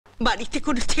বাড়িতে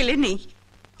কোনো ছেলে নেই,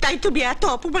 তাই তুমি এত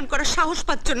অপমান করার সাহস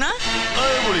পাচ্ছ না?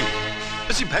 বলি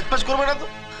বেশি ভ্যাকপ্যাচ করবে না তো।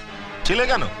 ছেলে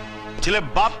কেন, ছেলে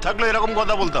বাপ থাকলে এরকম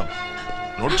কথা বলতাম।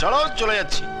 নোট ছাড়াও চলে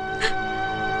যাচ্ছি।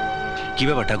 কি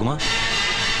ব্যাপার ঠাকুমা,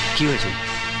 কি হয়েছে?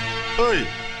 ওই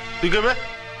তুই কেবে?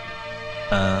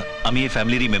 আমি এই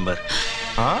ফ্যামিলিরই মেম্বার।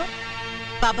 হ্যাঁ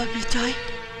বাবা বিজয়,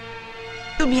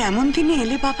 তুমি এমন দিনে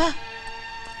এলে বাবা।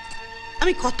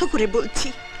 আমি কত করে বলছি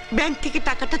ব্যাংক থেকে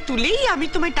টাকাটা তুলেই আমি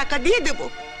তোমায় টাকা দিয়ে দেব,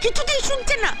 কিছুতেই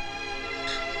শুনছে না।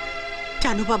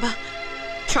 জানো বাবা,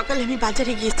 সকালে আমি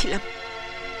বাজারে গিয়েছিলাম,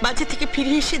 বাজার থেকে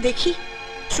ফিরে এসে দেখি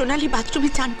সোনালী বাথরুমে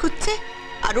চান করছে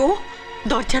আর ও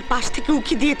দরজার পাশ থেকে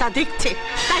উকি দিয়ে তা দেখছে।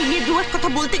 তাই নিয়ে দুয়ার কথা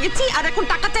বলতে গেছি আর এখন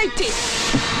টাকা চাইছে।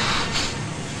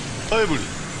 ওই বুড়ি,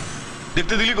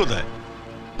 দেখতে দিলি কোথায়?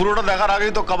 পুরোটা দেখার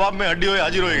আগেই তো কাবাব মে হাড্ডি হয়ে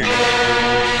হাজির হয়ে গেল।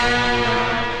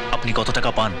 আপনি কত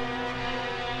টাকা পান?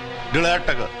 1,500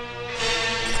 টাকা।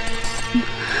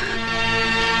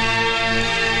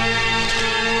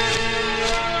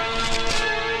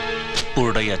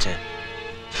 পুরোটাই আছে।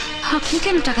 আপনি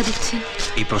কেন টাকা দিচ্ছেন?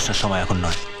 এই প্রশ্নের সময় এখন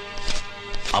নয়।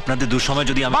 আপনাদের দুঃসময়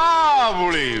যদি আমি... বাহ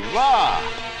বুড়ি বাহ,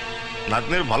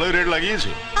 নাতনির ভালোই রেট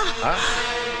লাগিয়েছো।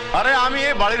 আরে আমি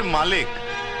এই বাড়ির মালিক,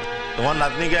 তোমার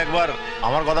নাতনিকে একবার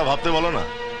আমার কথা ভাবতে বলো না,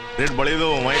 রেট বাড়িয়ে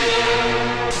দেবো মাইরি।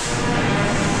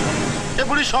 এ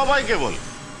বুড়ি সবাইকে বল,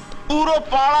 পুরো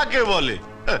পাড়াকে বলে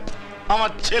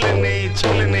আমার ছেলে নেই,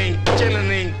 ছেলে নেই, ছেলে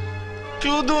নেই,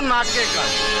 শুধু নাকে কান।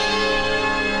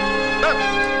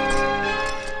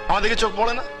 আমার দিকে চোখ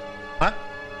পড়ে না? হ্যাঁ,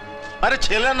 আরে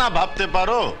ছেলে না ভাবতে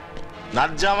পারো,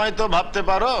 নাচ জামাই তো ভাবতে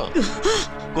পারো,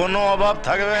 কোনো অভাব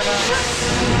থাকবে না।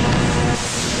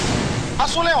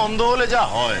 আসলে অন্ধ হলে যা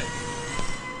হয়,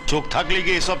 চোখ থাকলে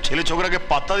কি এসব ছেলে ছোকরাকে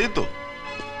পাত্তা দিত?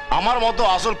 আমার মতো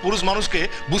আসল পুরুষ মানুষকে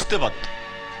বুঝতে পারত,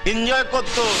 এনজয়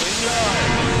করতো।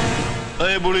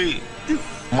 এই বুড়ি,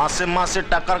 মাসে মাসে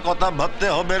টাকার কথা ভাবতে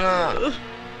হবে না।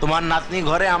 তোমার নাতনি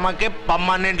ঘরে আমাকে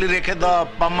পার্মানেন্টলি রেখে দাও,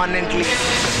 পার্মানেন্টলি।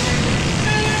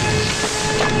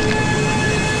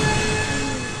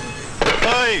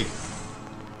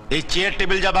 এই চেয়ার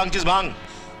টেবিল যা ভাঙছিস ভাঙ,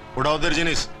 ওটা ওদের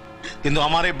জিনিস, কিন্তু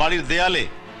আমার এই বাড়ির দেয়ালে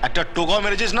একটা টোকা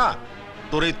মেরেছিস না,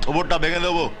 তোর এই থোবরটা ভেঙে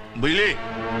দেবো, বুঝলি?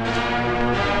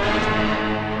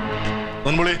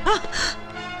 কোন বলি,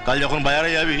 কাল যখন বাজারে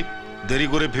যাবি দেরি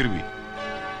করে ফিরবি।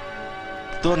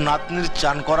 তোর নাতনির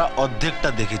চান করা অর্ধেকটা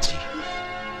দেখেছি,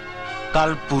 কাল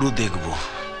পুরো দেখবো।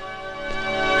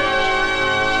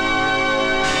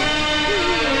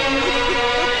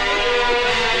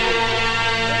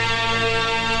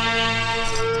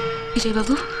 বিজয়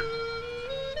বাবু,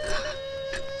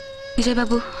 বিজয়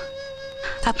বাবু,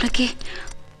 আপনাকে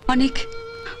অনেক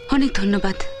অনেক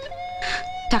ধন্যবাদ।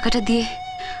 টাকাটা দিয়ে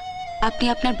আপনি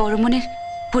আপনার বড় মনের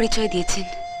পরিচয় দিয়েছেন,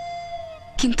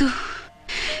 কিন্তু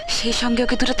সেই সঙ্গে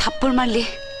ওকে দুটো থাপ্পড় মারলে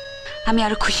আমি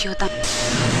আরো খুশি হতাম।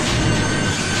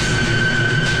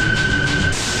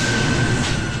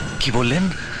 কি বললেন?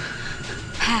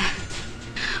 হ্যাঁ,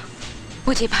 ও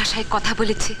যে ভাষায় কথা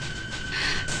বলেছে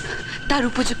তার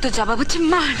উপযুক্ত জবাব হচ্ছে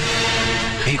মার।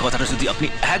 এই কথাটা যদি আপনি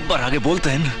একবার আগে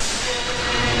বলতেন।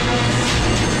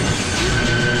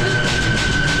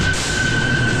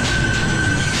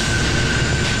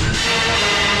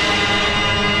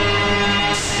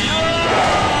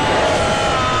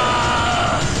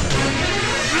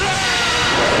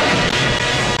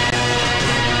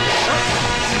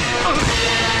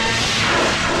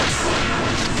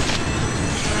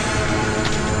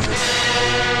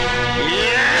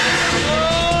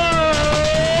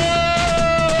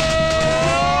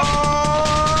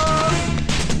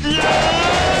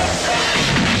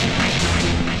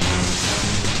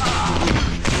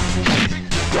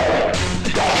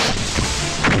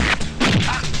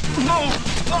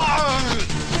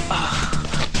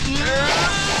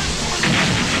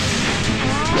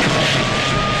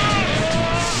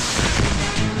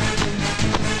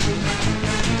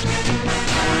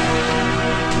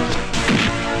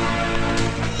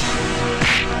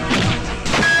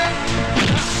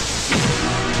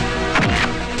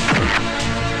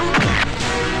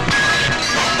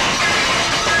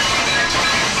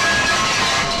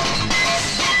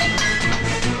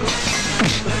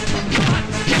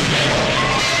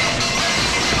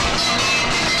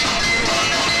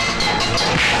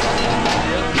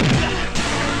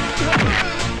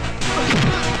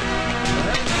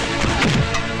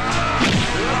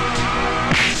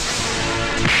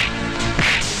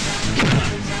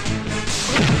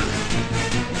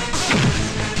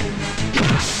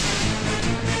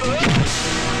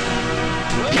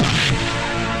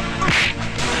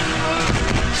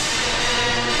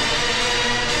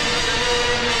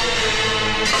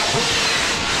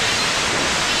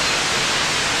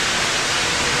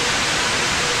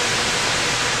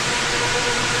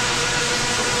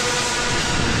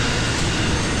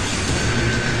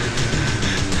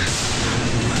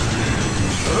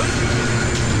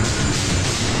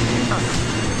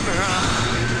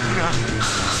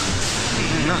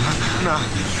 না না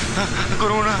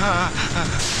করবো না।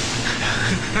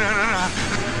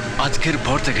 আজকের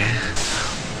পর থেকে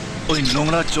ওই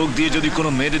নোংরা চোখ দিয়ে যদি কোনো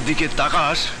মেয়ের দিকে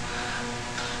তাকাস,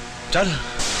 চল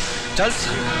চল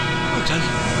চল।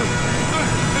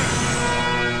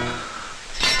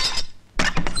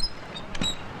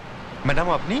 ম্যাডাম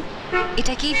আপনি?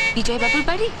 এটা কি বিজয় বাবুর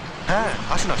বাড়ি? হ্যাঁ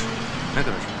আসুন আসুন,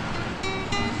 ভেতরে আসুন।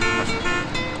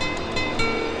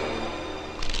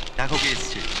 দেখো কে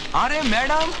এসছে। আরে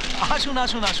ম্যাডাম, আসুন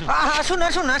আসুন আসুন। আসুন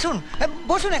আসুন আসুন,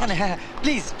 বসুন এখানে। হ্যাঁ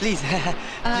প্লিজ প্লিজ, হ্যাঁ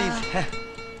প্লিজ।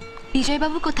 বিজয়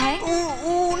বাবু কোথায়?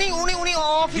 উনি উনি উনি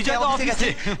অফিসে বিজয় তো অফিসে গেছে।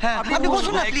 অফিসে। হ্যাঁ আপনি আপনি বসুন,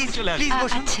 বসুন না, একটু প্লিজ চলে আসুন। প্লিজ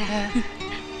বসুন। আচ্ছা। হ্যাঁ।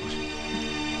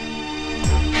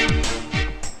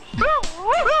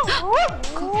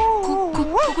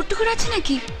 কুকুর টুকুর আছে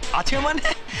নাকি? আছে মানে,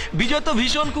 বিজয় তো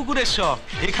ভীষণ কুকুরের শখ।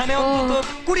 এখানে অন্তত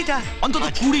 20টা।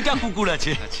 20টা কুকুর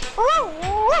আছে।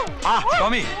 আহ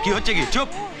টমি, কি হচ্ছে কি? চুপ।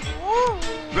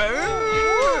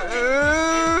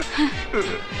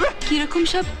 কিরকম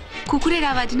সব কুকুরের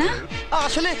আওয়াজ না?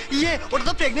 আসলে ওটা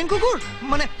তো প্রেগনেন্ট কুকুর,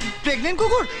 মানে প্রেগনেন্ট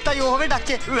কুকুর, তাই ওভাবে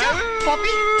ডাকছে।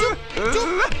 পপি চুপ চুপ,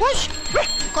 হুশ।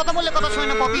 কথা বললে কথা শোনে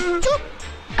না পপি, চুপ।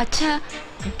 আচ্ছা,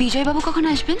 বিজয় বাবু কখন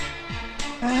আসবেন?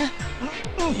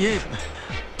 ইয়ে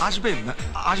আসবে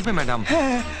আসবে ম্যাডাম।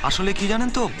 আসলে কি জানেন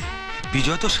তো,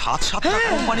 বিজয় তো 7-7টা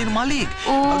কোম্পানির মালিক।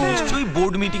 ও। আর নিশ্চয়ই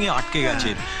বোর্ড মিটিং এ আটকে গেছে।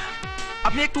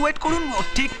 আপনি একটু ওয়েট করুন, ও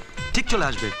ঠিক ঠিক চলে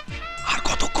আসবে। আর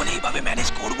কতক্ষণ এইভাবে ম্যানেজ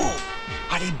করব?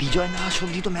 আরে বিজয় না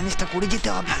সবজি তো ম্যানেজটা করে যেতে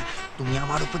হবে। তুমি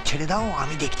আমার উপর ছেড়ে দাও,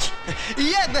 আমি দেখছি।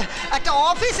 একটা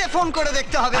অফিসে ফোন করে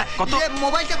দেখতে হবে। কত?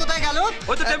 মোবাইলটা কোথায় গেল?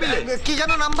 ওই তো টেবিলে। কি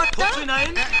জানো নাম্বারটা?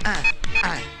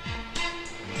 49।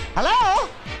 হ্যালো,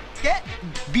 কে?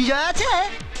 বিজয় আছে?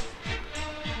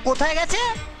 কোথায় গেছে?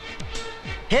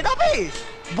 Head office,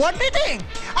 board meeting.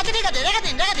 আচ্ছা ঠিক আছে, রেখে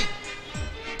দিন রেখে দিন।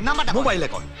 নাম্বারটা মোবাইলে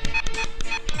কল।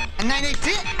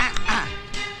 983।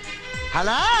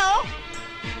 হ্যালো,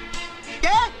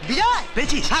 কে? বিজয়?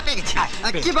 পেয়েছিস? হ্যাঁ পেয়ে গেছি।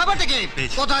 পেয়েছি। কি ব্যাপারটা কি?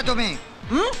 পেয়েছি। কোথায় তুমি?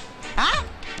 হ্যাঁ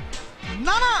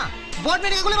না না, বোর্ড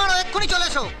মিটিং গুলো মারো, এক্ষুনি চলে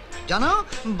এসো। জানো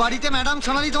বাড়িতে ম্যাডাম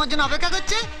সোনালি তোমার জন্য অপেক্ষা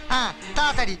করছে। হ্যাঁ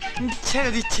তাড়াতাড়ি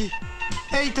ছেড়ে দিচ্ছি।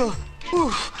 এই তো,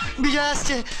 উফ, বিজয়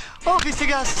আসছে, অফিস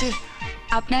থেকে আসছে।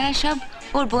 আপনারা সব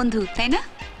ওর বন্ধু, তাই না?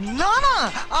 না না,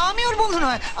 আমি ওর বন্ধু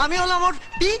নয়, আমি হলাম ওর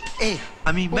PA।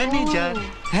 আমি ম্যানেজার।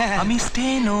 হ্যাঁ। আমি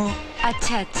স্টেনো।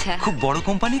 আচ্ছা আচ্ছা। খুব বড়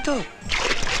কোম্পানি তো।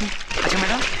 আচ্ছা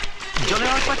ম্যাডাম, জলের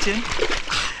আওয়াজ পাচ্ছেন?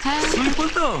 হ্যাঁ। সুইমিং পুল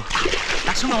তো,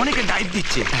 একসঙ্গে অনেকে ডাইভ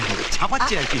দিচ্ছে,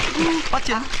 ছাপাচ্ছে আর কি।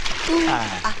 পাচ্ছেন? হ্যাঁ।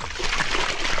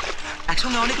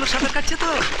 একসঙ্গে অনেক লোক সাঁতার কাটছে তো।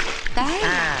 তাই?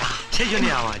 হ্যাঁ, সেই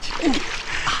জন্যই আওয়াজ।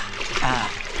 হ্যাঁ,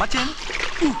 পাচ্ছেন?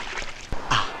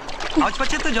 আওয়াজ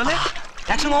পাচ্ছেন তো জলে?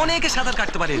 একসঙ্গে অনেকে সাঁতার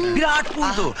কাটতে পারে, বিরাট পুল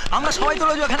তো। আমরা সবাই তো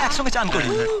রোজ ওখানে একসঙ্গে চান করি।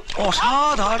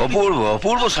 অসাধারণ। অপূর্ব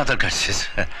অপূর্ব সাঁতার কাটছিস।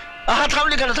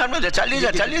 থামলি কেন? থামলি, চালিয়ে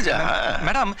যা চালিয়ে যা।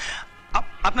 ম্যাডাম,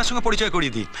 আপনার সঙ্গে পরিচয়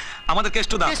করিয়ে দিই। আমাদের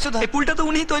কেষ্টদা। কেষ্টদা। এই পুলটা তো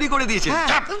উনিই তৈরি করে দিয়েছেন।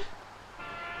 হ্যাঁ।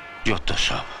 যত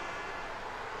সব।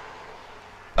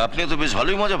 আপনি তো বেশ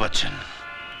ভালোই মজা পাচ্ছেন।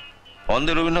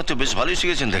 অন্ধের অভিনয় তো বেশ ভালোই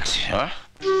শিখেছেন দেখছি। হ্যাঁ,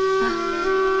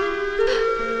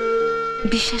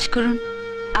 বিশ্বাস করুন,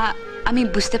 আমি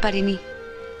বুঝতে পারিনি।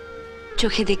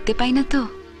 চোখে দেখতে পাই না তো।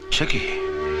 সে কি,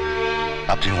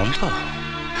 আপনি অন্ধ?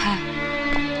 হ্যাঁ।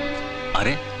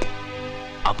 আরে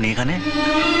আপনি এখানে?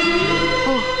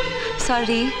 ও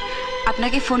সরি,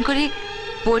 আপনাকে ফোন করে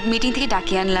বোর্ড মিটিং থেকে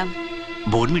ডাকিয়ে আনলাম।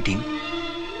 Board meeting?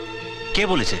 কে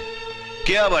বলেছে?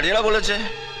 কে আবার? এরা বলেছে,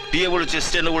 পিএ বলেছে,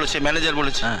 স্টেনো বলেছে, ম্যানেজার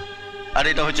বলেছে। হ্যাঁ। আর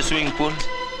এটা হচ্ছে সুইমিং পুল।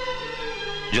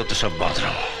 যত সব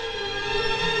বাদরাম।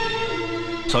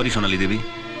 সরি সোনালি দেবী,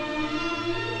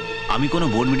 আমি কোনো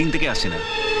বোর্ড মিটিং থেকে আসছি না।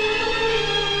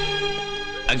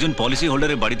 একজন পলিসি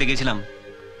হোল্ডারের বাড়িতে গেছিলাম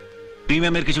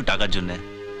প্রিমিয়ামের কিছু টাকার জন্য।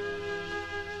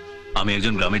 আমি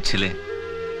একজন গ্রামের ছেলে,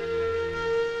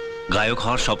 গায়ক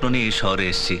হওয়ার স্বপ্ন নিয়ে এই শহরে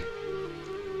এসেছি।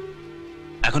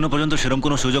 এখনো পর্যন্ত সেরকম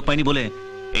কোনো সুযোগ পাইনি বলে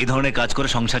এই ধরনের কাজ করে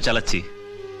সংসার চালাচ্ছি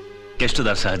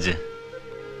কেষ্টদার সাহায্যে।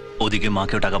 ওদিকে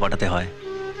মাকেও টাকা পাঠাতে হয়,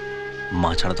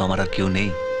 মা ছাড়া তো আমার আর কেউ নেই।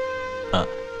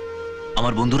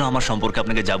 আমার বন্ধুরা আমার সম্পর্কে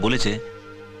আপনাকে যা বলেছে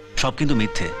সব কিন্তু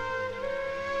মিথ্যে।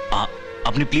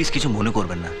 আপনি প্লিজ কিছু মনে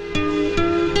করবেন না।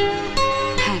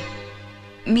 হ্যাঁ,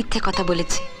 মিথ্যে কথা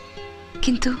বলেছে,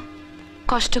 কিন্তু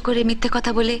কষ্ট করে মিথ্যে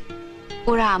কথা বলে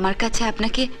ওরা আমার কাছে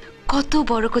আপনাকে কত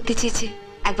বড় করতে চেয়েছে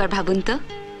একবার ভাবুন তো।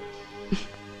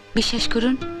 বিশ্বাস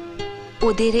করুন,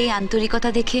 ওদের এই আন্তরিকতা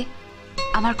দেখে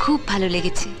আমার খুব ভালো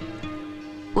লেগেছে।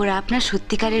 ওরা আপনার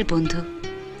সত্যিকারের বন্ধু,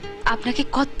 আপনাকে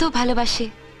কত ভালোবাসে।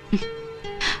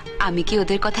 আমি কি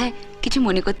ওদের কথায় কিছু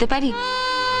মনে করতে পারি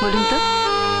বলুন তো?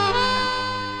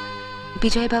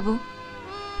 বিজয় বাবু,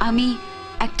 আমি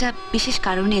একটা বিশেষ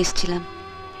কারণে এসেছিলাম।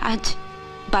 আজ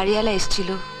বাড়িওয়ালা এসেছিল,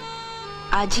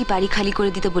 আজই বাড়ি খালি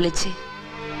করে দিতে বলেছে।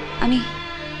 আমি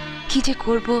কি যে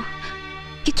করব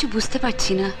কিছু বুঝতে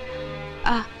পারছি না।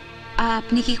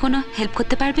 আপনি কি কোনো হেল্প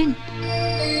করতে পারবেন?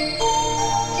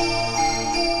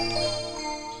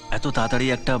 এত তাড়াতাড়ি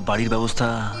একটা বাড়ির ব্যবস্থা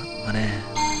মানে,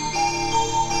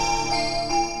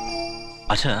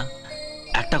 আচ্ছা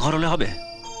একটা ঘর হলে হবে?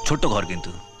 ছোট্ট ঘর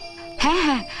কিন্তু। হ্যাঁ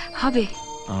হ্যাঁ হবে।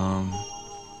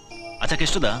 আচ্ছা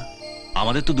কেষ্টদা,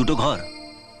 আমাদের তো দুটো ঘর,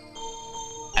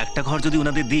 একটা ঘর যদি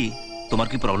ওনাদের দিই তোমার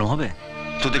কি প্রবলেম হবে?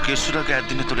 তোদের কেষ্টটাকে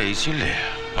একদিনে তোরা এই ছিলে?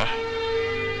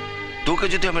 তোকে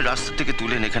যদি আমি রাস্তা থেকে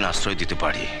তুলে এখানে আশ্রয় দিতে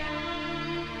পারি,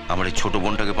 আমার এই ছোট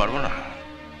বোনটাকে পারবো না?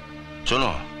 শোনো,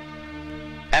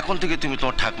 এখন থেকে তুমি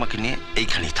তোমার ঠাকমাকে নিয়ে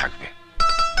এইখানেই থাকবে।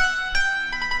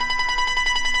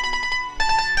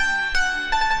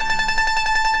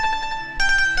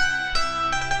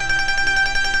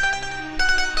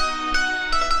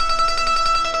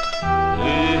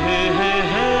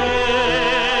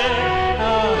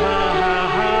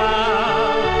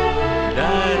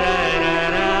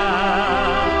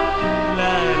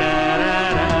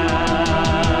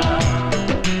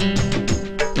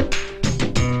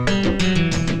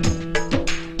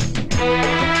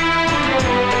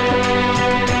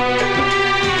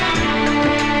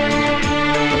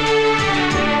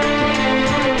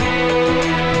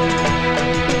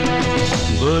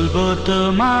 বলবো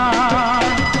তোমার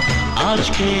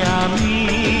আজকে আমি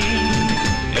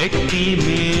একটি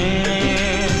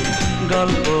মেয়ের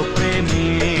গল্প প্রেমে,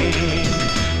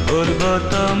 বলবো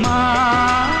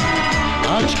তোমার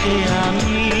আজকে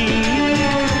আমি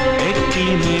একটি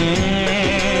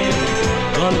মেয়ের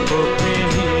গল্প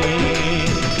প্রেমে।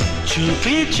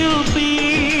 চুপি চুপি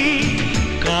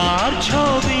কার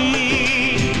ছবি,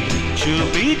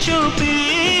 চুপি চুপি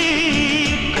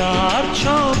কার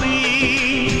ছবি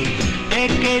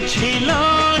এঁকেছিল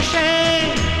সে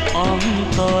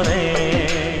অন্তরে।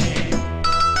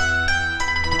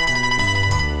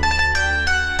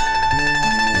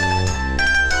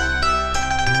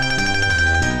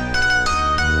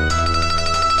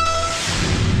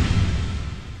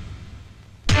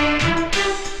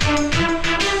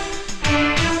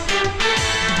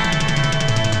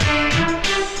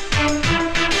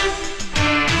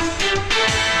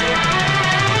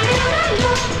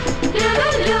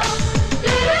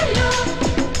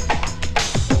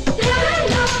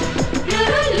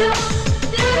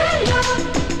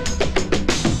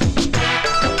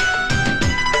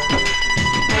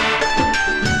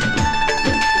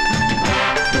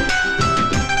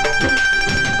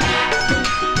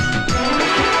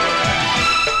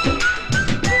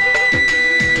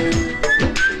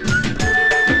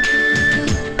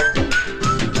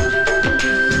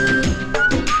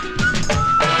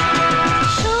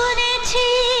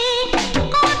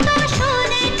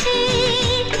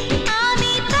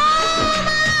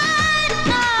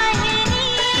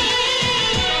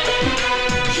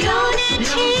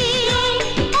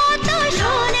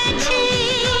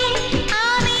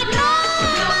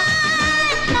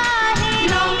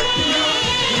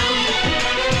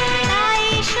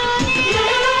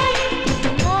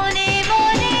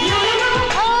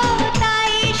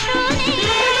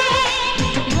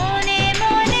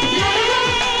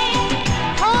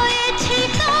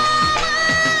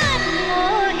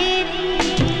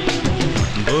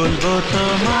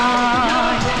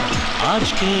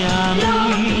 আজকে আমি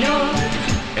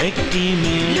একটি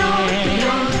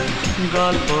মেয়ের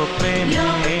গল্প প্রেমে,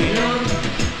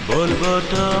 বলবো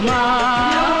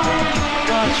তোমার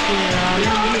আজকে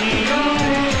আমি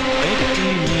একটি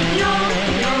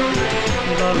মেয়ের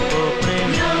গল্প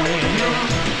প্রেমে।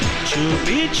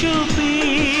 চুপি চুপি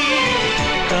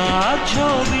কার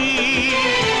ছবি,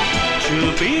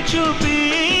 চুপি চুপি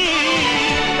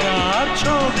কার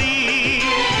ছবি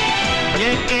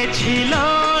এঁকেছিল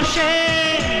সে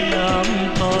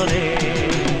অন্তরে।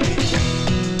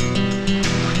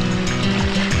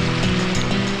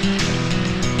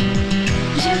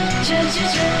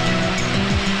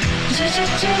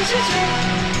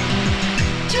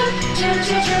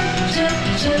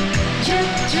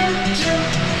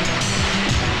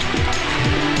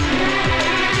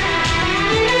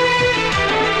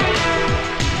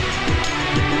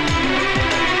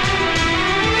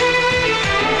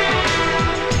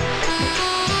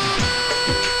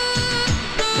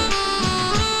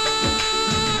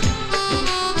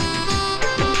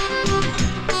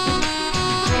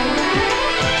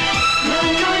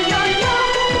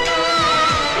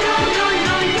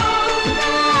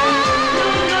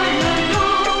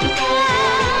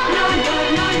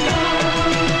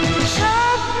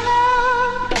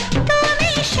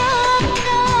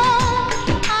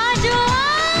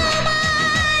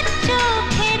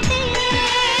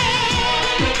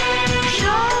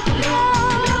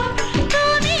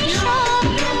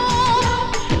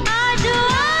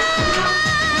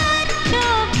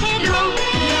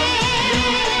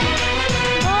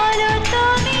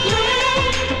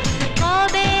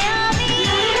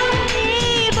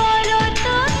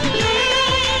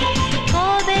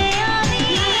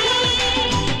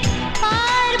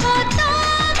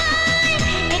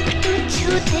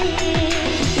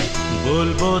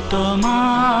 বলবো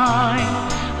তোমায়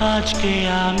আজকে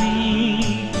আমি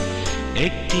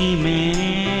একটি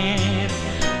মেয়ের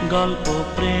গল্প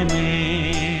প্রেমে।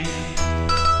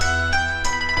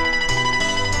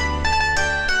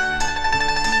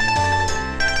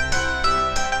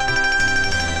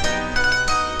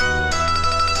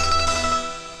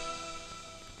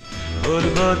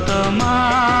 বলবো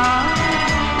তোমায়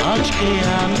আজকে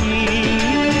আমি